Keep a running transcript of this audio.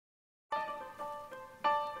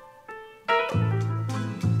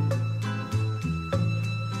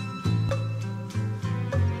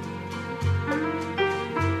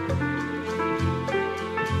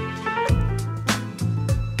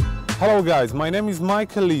Hello guys, my name is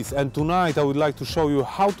Michael Lees and tonight I would like to show you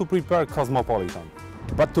how to prepare Cosmopolitan.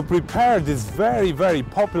 But to prepare this very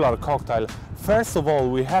popular cocktail, first of all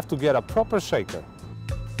we have to get a proper shaker.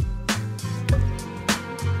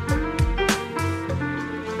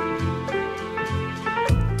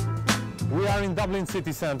 We are in Dublin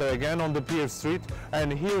city centre again on the Pier Street,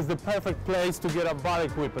 and here's the perfect place to get a bar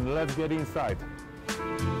equipment. Let's get inside.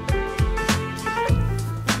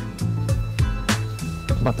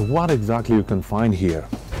 But what exactly you can find here?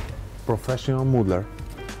 Professional moodler,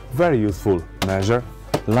 very useful measure,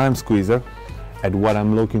 lime squeezer, and what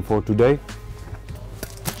I'm looking for today,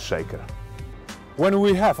 shaker. When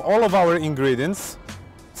we have all of our ingredients,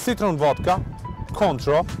 citron vodka,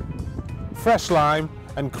 Cointreau, fresh lime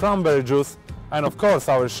and cranberry juice, and of course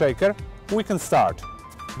our shaker, we can start.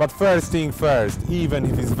 But first thing first, even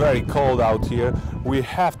if it's very cold out here, we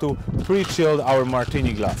have to pre-chill our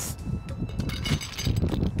martini glass.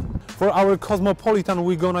 For our Cosmopolitan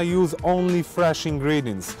we're gonna use only fresh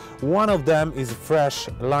ingredients. One of them is fresh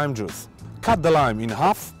lime juice. Cut the lime in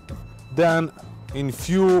half, then in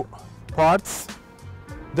few parts,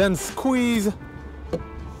 then squeeze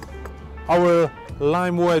our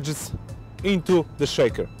lime wedges into the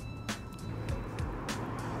shaker.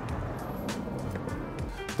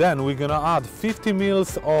 Then we're gonna add 50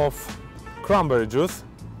 ml of cranberry juice.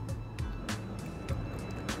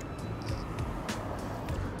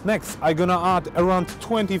 Next, I'm gonna add around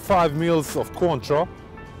 25 ml of Cointreau,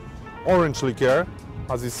 orange liqueur.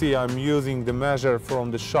 As you see, I'm using the measure from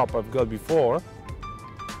the shop I've got before.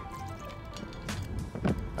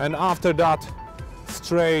 And after that,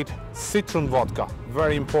 straight citron vodka,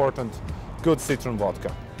 very important, good citron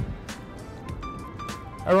vodka.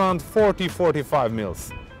 Around 40-45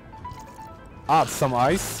 ml. Add some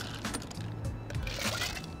ice,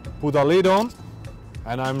 put a lid on,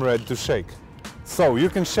 and I'm ready to shake. So you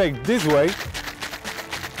can shake this way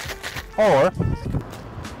or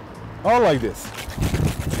like this.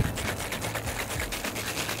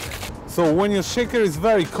 So when your shaker is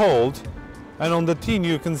very cold and on the tin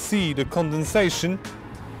you can see the condensation,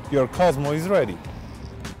 your Cosmo is ready.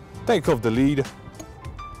 Take off the lid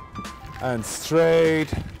and straight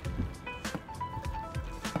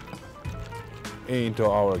into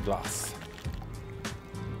our glass.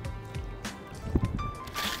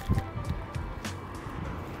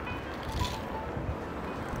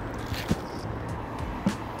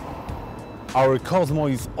 Our Cosmo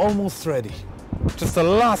is almost ready. Just a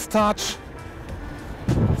last touch,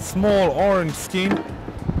 small orange skin,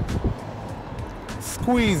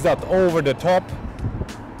 squeeze that over the top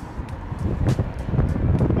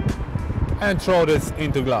and throw this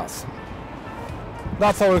into glass.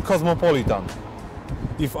 That's our Cosmopolitan.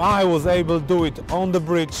 If I was able to do it on the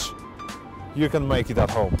bridge, you can make it at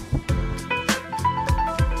home.